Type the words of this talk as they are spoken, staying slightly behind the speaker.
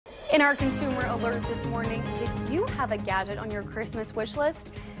In our consumer alert this morning, did you have a gadget on your Christmas wish list?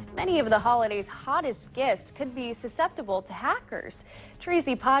 Many of the holiday's hottest gifts could be susceptible to hackers.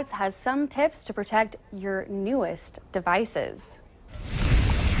 Tracy Potts has some tips to protect your newest devices.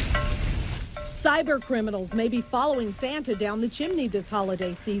 Cyber criminals may be following Santa down the chimney this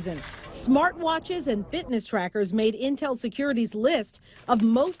holiday season. Smartwatches and fitness trackers made Intel Security's list of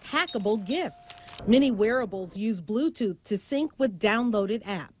most hackable gifts. Many wearables use Bluetooth to sync with downloaded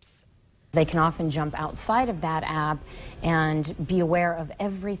apps. They can often jump outside of that app and be aware of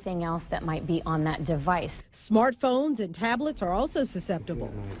everything else that might be on that device. Smartphones and tablets are also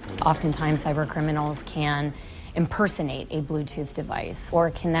susceptible. Oftentimes, cyber criminals can impersonate a Bluetooth device or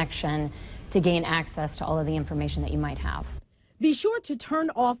a connection to gain access to all of the information that you might have. Be sure to turn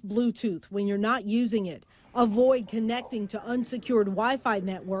off Bluetooth when you're not using it. Avoid connecting to unsecured Wi-Fi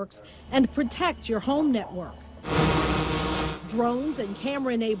networks and protect your home network. Drones and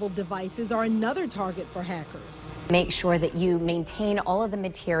camera-enabled devices are another target for hackers. Make sure that you maintain all of the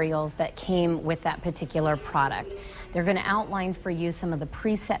materials that came with that particular product. They're going to outline for you some of the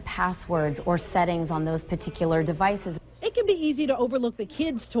preset passwords or settings on those particular devices. It can be easy to overlook the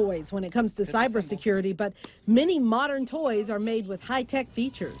kids' toys when it comes to cybersecurity, but many modern toys are made with high-tech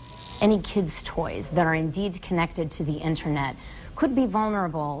features. Any kids' toys that are indeed connected to the internet could be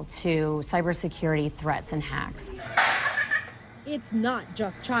vulnerable to cybersecurity threats and hacks. It's not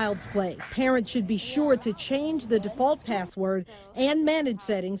just child's play. Parents should be sure to change the default password and manage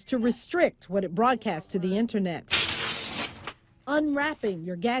settings to restrict what it broadcasts to the internet. Unwrapping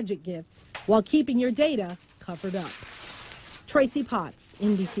your gadget gifts while keeping your data covered up. Tracy Potts,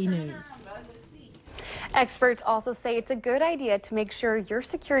 NBC News. Experts also say it's a good idea to make sure your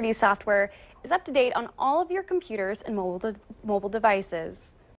security software is up to date on all of your computers and mobile devices.